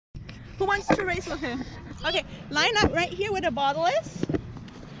Who wants to race with him? Okay, line up right here where the bottle is.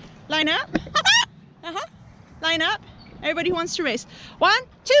 Line up. Line up. Everybody who wants to race. 1,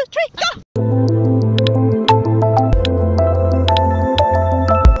 2, 3, go!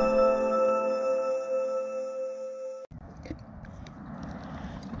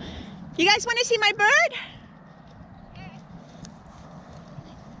 You guys want to see my bird?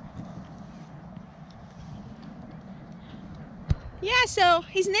 Yeah, so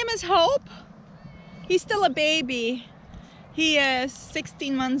his name is Hope. He's still a baby. He is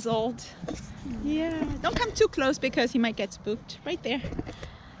 16 months old. Yeah, don't come too close because he might get spooked. Right there.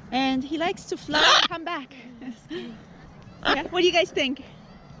 And he likes to fly and come back. Yeah, what do you guys think?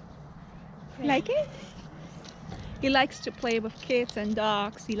 Like it? He likes to play with kids and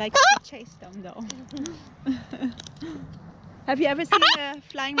dogs. He likes to chase them though. Have you ever seen a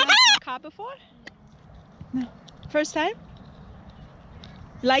flying mouse in a car before? No. First time?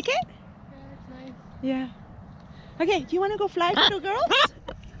 Like it? Yeah, it's nice. Yeah. Okay, do you want to go fly with the girls?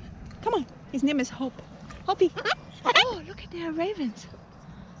 Come on. His name is Hope. Hopey. Oh, look at the ravens.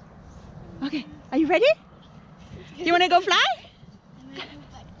 Okay, are you ready? Do you want to go fly?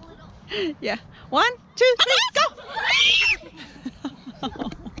 Yeah. 1, 2, 3, go!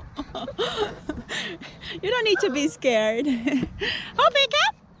 You don't need to be scared. Hopey,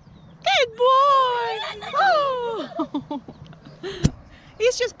 come! Good boy! Oh.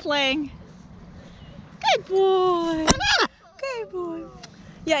 He's just playing. Good boy. Good boy.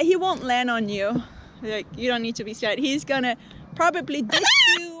 Yeah, he won't land on you. Like, you don't need to be scared. He's gonna probably dish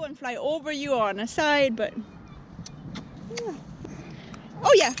you and fly over you or on a side, but yeah.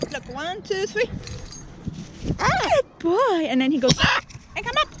 Oh yeah, look, 1, 2, 3. Good boy. And then he goes and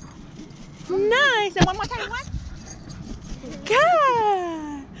come up. Nice. And one more time. 1.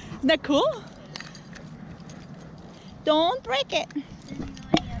 Good. Isn't that cool? Don't break it.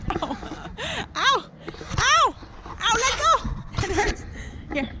 Oh. Ow! Ow! Ow! Let go! It hurts.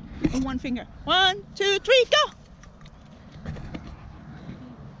 Here, in one finger. 1, 2, 3, go!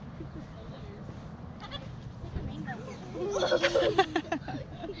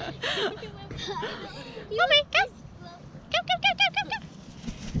 Mommy, come! Come!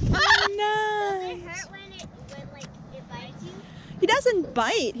 Nice. Does it hurt when it bites you? He doesn't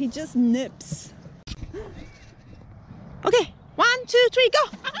bite. He just nips. Okay, 1, 2, 3, go!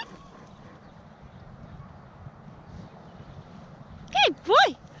 Good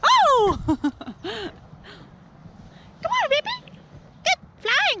boy! Oh! Come on, baby! Good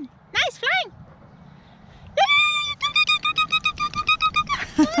flying! Nice flying!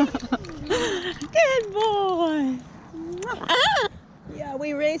 Good boy! Yeah,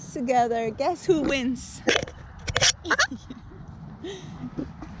 we race together. Guess who wins?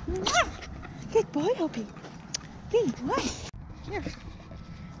 Good boy, Hopi. Good boy. Here.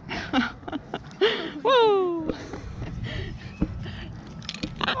 Whoa!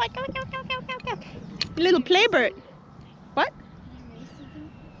 Little playbird. What?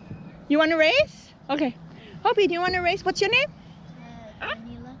 You want to race? Okay. Hopi, do you want to race? What's your name?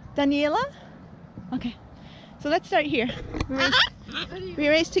 Daniela. Daniela? Okay. So let's start here. We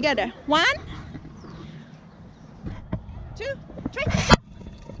race together. 1, 2, 3.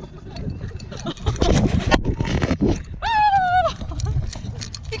 Oh!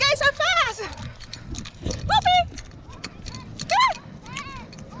 You guys are fast! Hopi!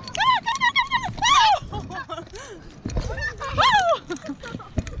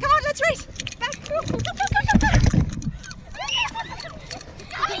 Come on, let's race! Back! Go, go, go, go, go!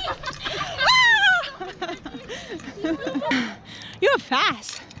 You're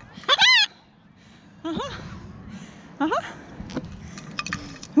fast!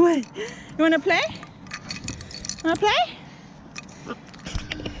 What? You wanna play? Wanna play?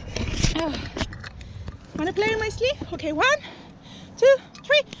 Wanna play in my sleeve? Okay, 1, 2,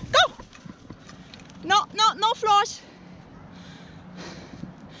 3, go! No floors.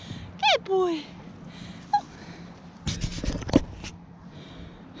 Good boy. Oh.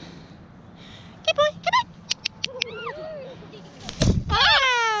 Good boy, come back. Ah.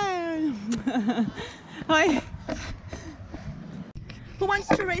 Hi. Who wants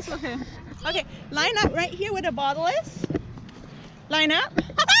to race with him? Okay, line up right here where the bottle is. Line up.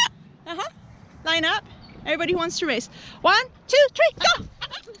 Line up. Everybody who wants to race. 1, 2, 3, go!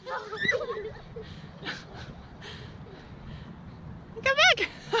 Come back!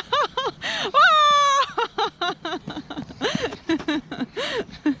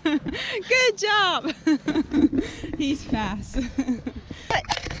 Good job! He's fast. You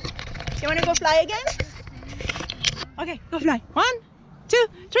want to go fly again? Okay, go fly. 1, 2,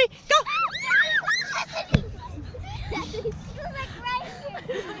 3, go!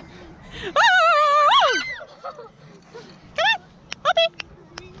 Oh! Come on, Hoppy.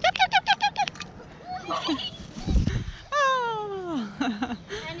 Come, come, come, come, come, come. Oh.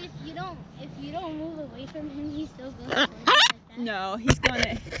 And if you don't move away from him, he still goes like that. No, he's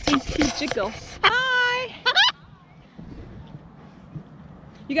gonna. He jiggles. Hi.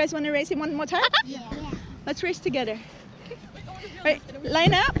 You guys want to race him one more time? Yeah. Let's race together. Right,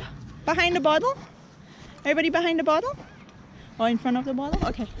 line up behind the bottle. Everybody behind the bottle? Or in front of the bottle?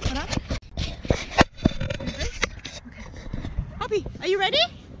 Okay, hold on. Okay. Hoppy, are you ready?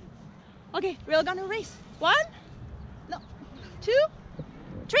 Okay, we're gonna race. 1, no, 2,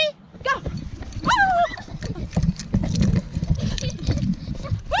 3, go! Woo!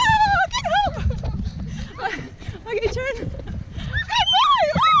 Woo! Get home! Okay, turn. Good boy!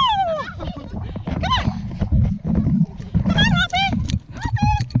 Woo! Come on! Come on, Hoppy! Hoppy!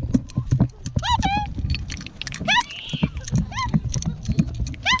 Hoppy!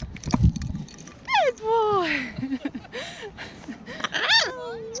 Good boy!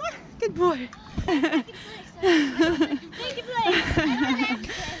 Good boy! Second place.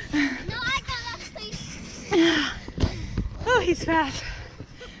 No, I got last place. Oh, he's fast.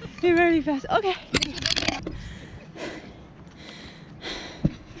 He's really fast. Okay.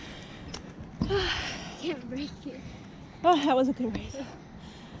 Can't break it. Oh, that was a good race.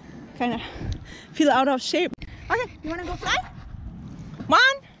 Kind of feel out of shape. Okay, you want to go fly? 1,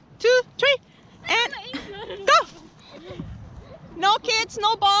 2, 3, and go! No kids,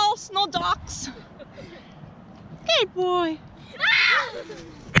 no balls, no dogs. Good boy.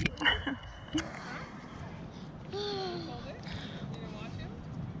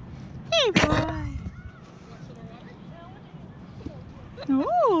 Hey boy.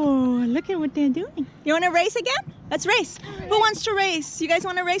 Oh, look at what they're doing. You want to race again? Let's race. Who wants to race? You guys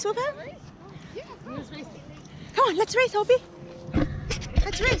want to race with him? Come on, let's race, Hoppy.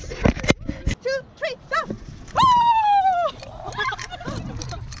 Let's race. 2, 3, go. Woo!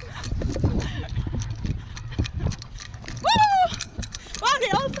 Woo! Wow,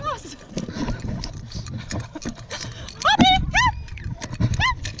 they're all fast. Hoppy, come!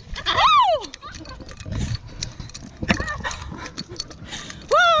 Come! Woo!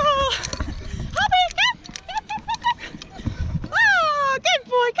 Whoa! Hoppy, come! Oh, good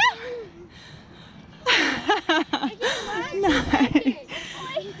boy, come! Nice.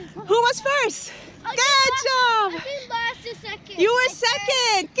 Who was first? Good job! I think last is second. You were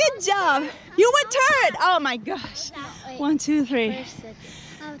second. Good job. You were third. Oh my gosh. 1, 2, 3. First, second.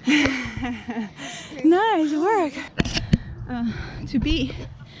 Nice work. To be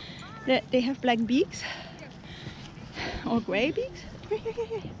that they have black beaks or gray beaks.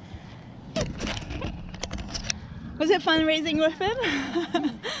 Was it fun racing with him?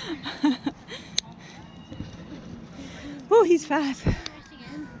 Oh, he's fast.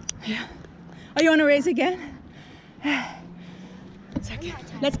 Yeah. Oh, you want to race again? Okay.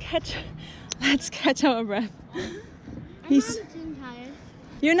 Let's catch our breath. He's.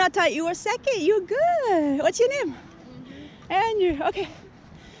 You're not tired. You were second. You're good. What's your name? Andrew. Okay.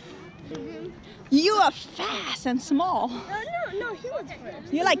 You are fast and small. No, he was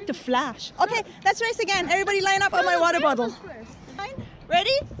first. You like the flash. Okay, let's race again. Everybody line up on my water bottle.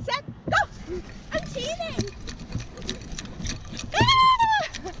 Ready, set, go. I'm cheating. Ah!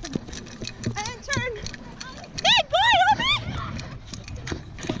 And turn. Good boy, Hoppy.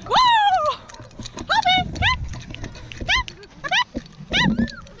 Woo! Hoppy, come. Come.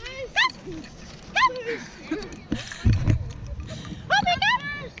 Hoppy, come.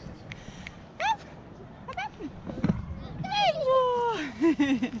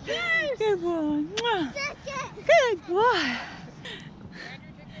 Good boy. Mwah. Second. Good boy.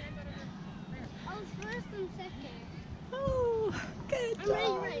 I was first and second. Oh, good I'm ready,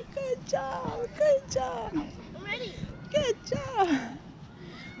 job. ready. Good job. Good job. I'm ready. Good job.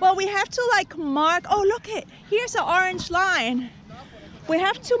 Well, we have to like mark. Oh, look it. Here's an orange line. We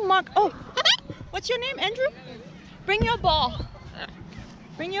have to mark. Oh, what's your name, Andrew? Bring your ball.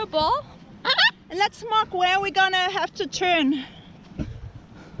 Bring your ball. And let's mark where we're gonna have to turn.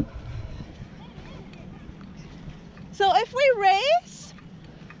 So if we race,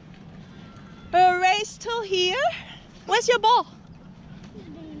 we'll race till here. Where's your ball?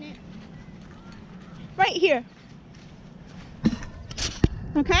 Right here.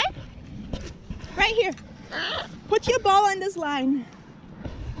 Okay? Right here. Put your ball on this line.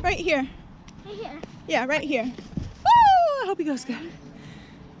 Right here. Right here. Yeah, right here. Woo! I hope he goes good.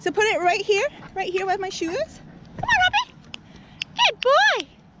 So put it right here where my shoe is. Come on, Hoppy. Good boy.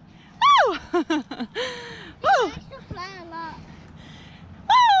 Woo! Woo! I still fly a lot.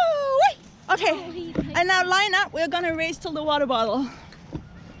 Woo! Wait. Oh, Okay. he picked And now line up. We're gonna race till the water bottle.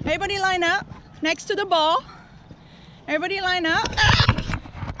 Everybody line up next to the ball. Everybody line up.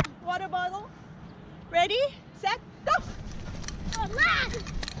 Water bottle. Ready, set, go. Around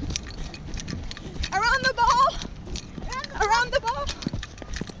the ball. Around the ball.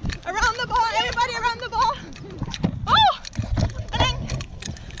 Around the ball. Everybody around the ball. Oh! And then,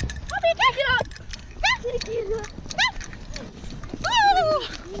 Poppy, pick it up. Oh!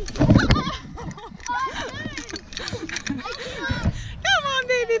 Come on,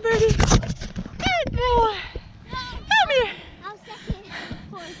 baby birdie. Good boy. Come here.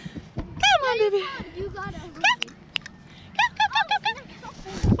 Come on, baby. You got it.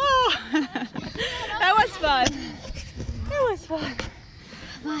 Oh, that was fun. That was fun.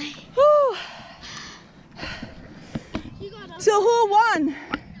 Bye. Whew. You got it. So who won?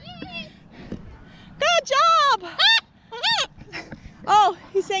 Good job. Oh,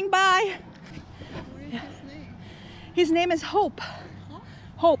 he's saying bye. His name is Hope.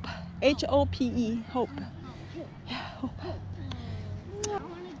 Hope. H-O-P-E. Hope. Yeah, Hope.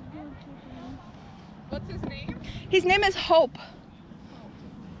 What's his name? His name is Hope.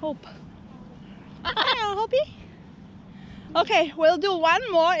 Hope. Hi, Hopey. Okay, we'll do one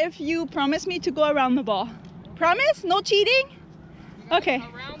more if you promise me to go around the ball. Promise? No cheating? Okay.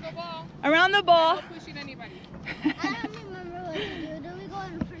 Around the ball. Around the ball. Not pushing anybody. I don't remember what to do. Do we go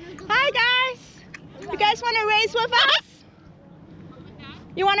in front of the Hi, guys. You guys want to race with us?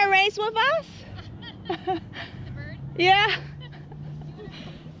 You want to race with us? Yeah.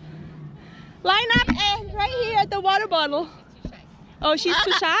 Line up and right here at the water bottle. Oh, she's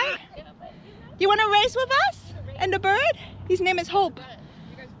too shy? You want to race with us? And the bird? His name is Hope. You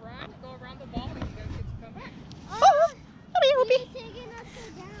guys run, go around the ball, and you guys get to come back. Oh, Hoppy, Hoppy. You're taking us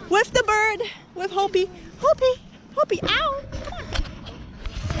down. With the bird. With Hoppy. Hoppy. Hoppy, ow. Come on.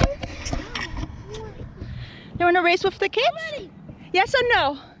 You want to race with the kids? Yes or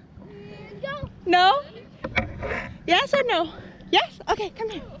no? Go. No? Yes or no? Yes? Okay, come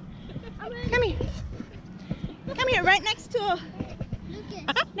here. Come here. Come here, right next to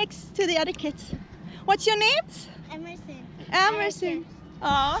the other kids. What's your names? Emerson. Emerson.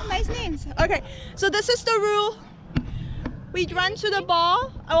 Oh, nice names. Okay, so this is the rule. We run to the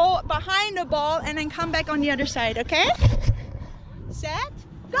ball, or behind the ball, and then come back on the other side, okay? Set,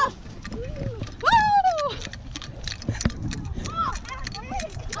 go! Woo!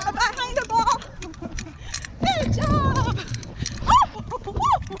 Behind the ball. Good job!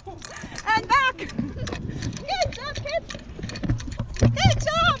 And back. Good job, kids. Good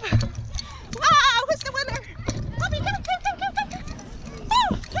job. Wow, who's the winner? Bobby, come.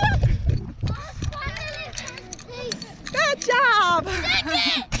 Oh, come. Good job.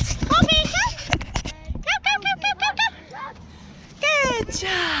 Bobby, come. Come. Good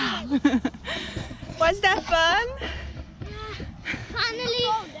job. Was that fun? Finally,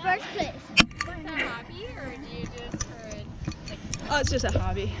 first place. Is that a hobby, or do you just Oh, it's just a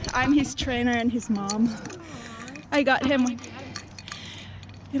hobby. I'm his trainer and his mom. I got him when...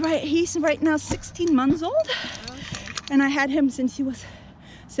 He's right now 16 months old. And I had him since he was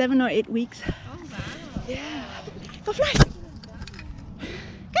 7 or 8 weeks. Oh, wow. Yeah. Go fly.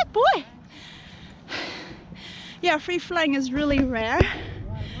 Good boy. Yeah, free flying is really rare.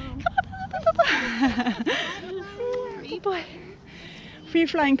 Come on. Good boy. Free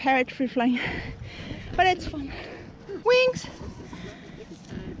flying parrot, free flying. But it's fun. Wings.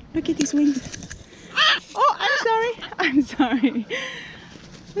 Look at these wings. Oh, I'm sorry.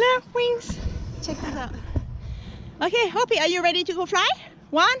 Look, wings. Check this out. Okay, Hoppy, are you ready to go fly?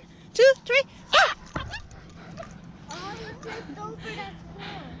 1, 2, 3, ah! Oh, you said don't for that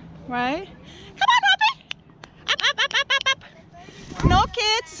squirrel. Right? Come on, Hoppy! Up. No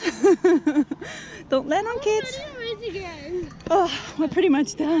kids. Don't land on kids. Race again. Oh, we're pretty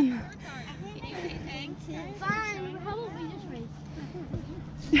much done. Fine. How about we just race?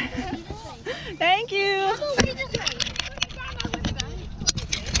 Thank you. How about we just race?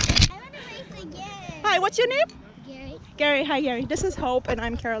 I want to race again. Hi, what's your name? Gary. Gary. Hi, Gary. This is Hope and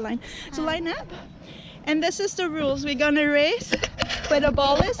I'm Caroline. So line up. And this is the rules. We're gonna race where the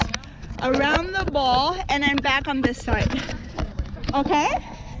ball is, around the ball, and then back on this side. Okay?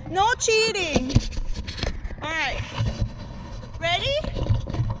 No cheating. All right. Ready?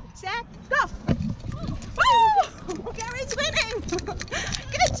 Set, go. Woo! Gary's winning.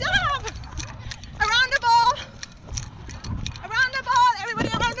 Good job. Around the ball. Around the ball. Everybody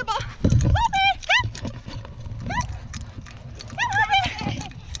around the ball. Hoppy, come. Come. Come, Hoppy.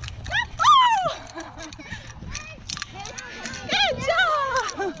 Come. Oh! Good job.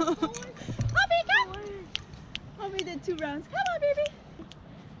 Hoppy, come. Hoppy did 2 rounds. Come on, baby.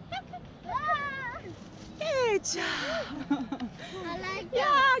 Come. Good job. I like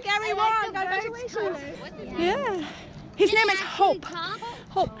Congratulations. Yeah. His name is Hope.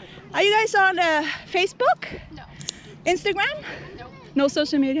 Hope. Are you guys on Facebook? No. Instagram? No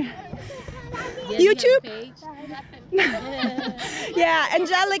social media. Yes, you have a YouTube? page? Yeah,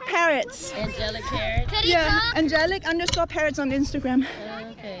 Angelic Parrots. Angelic Parrot. Kitty Yeah, talk? Angelic_Parrots on Instagram.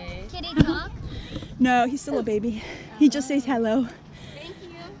 Okay. Kitty talk? No, he's still a baby. He just says hello. Thank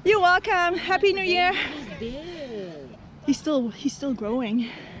you. You're welcome. Happy New Year. He's big. He's still growing.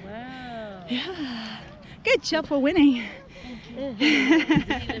 Wow. Yeah. Good job for winning. Does he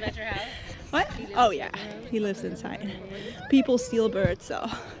live at your house? What? Oh yeah, he lives inside. People steal birds, so.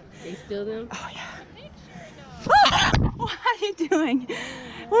 They steal them? Oh yeah. What are you doing?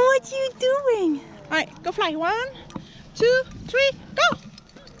 What are you doing? All right, go fly. 1, 2, 3, go!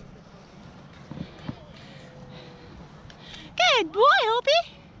 Good boy, Hopi.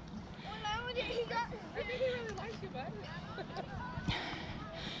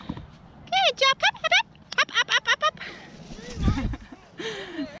 Good job. Come, up.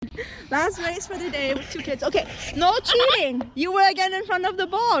 Last race for the day with 2 kids. Okay, no cheating. You were again in front of the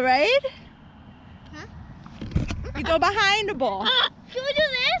ball, right? Huh? You go behind the ball. Can we do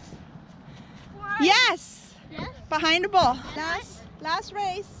this? Yes, Yes. behind the ball. Last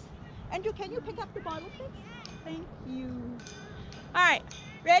race. Andrew, can you pick up the bottle, please? Thank you. All right,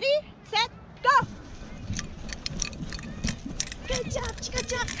 ready, set, go. Good job, good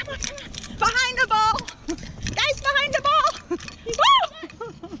job. Come on. Behind the ball. Guys, behind the ball. Woo!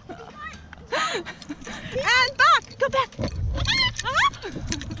 And back, go back.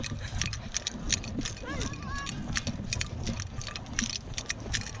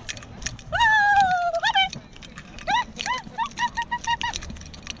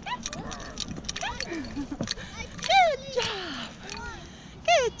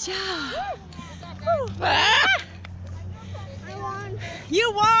 Good job. Woo. I won.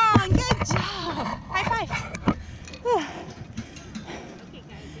 You won. Good job. High five.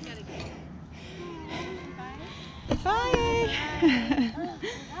 Bye. I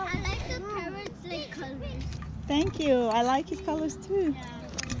like the parrots like colors. Thank you. I like his colors too.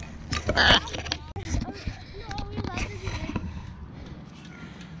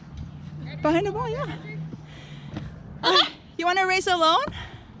 Behind the ball, yeah. You want to race alone?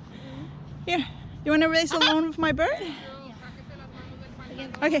 Here. You want to race alone with my bird?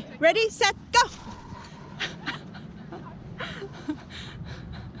 Okay, ready, set, go!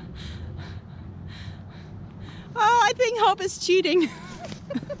 Oh, I think Hope is cheating.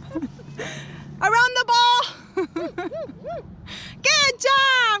 Around the ball! Good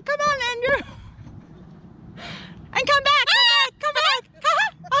job! Come on, Andrew! And come back! Come back!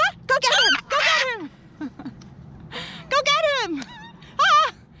 Go get him! Go get him! Go get him!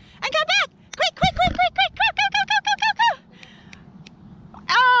 And come back! Quick! Go!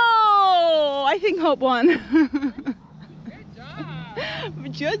 Oh! I think Hope won.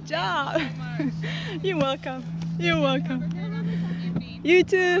 Good job. You're welcome. You're welcome. You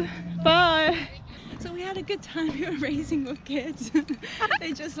too. Bye. So we had a good time. We were racing with kids.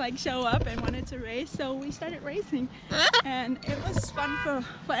 They just like show up and wanted to race, so we started racing. And it was fun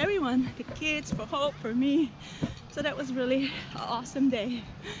for everyone. The kids, for Hope, for me. So that was really an awesome day.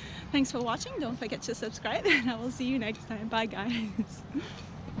 Thanks for watching. Don't forget to subscribe and I will see you next time. Bye guys.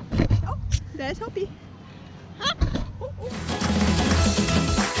 Oh, there's Hopi.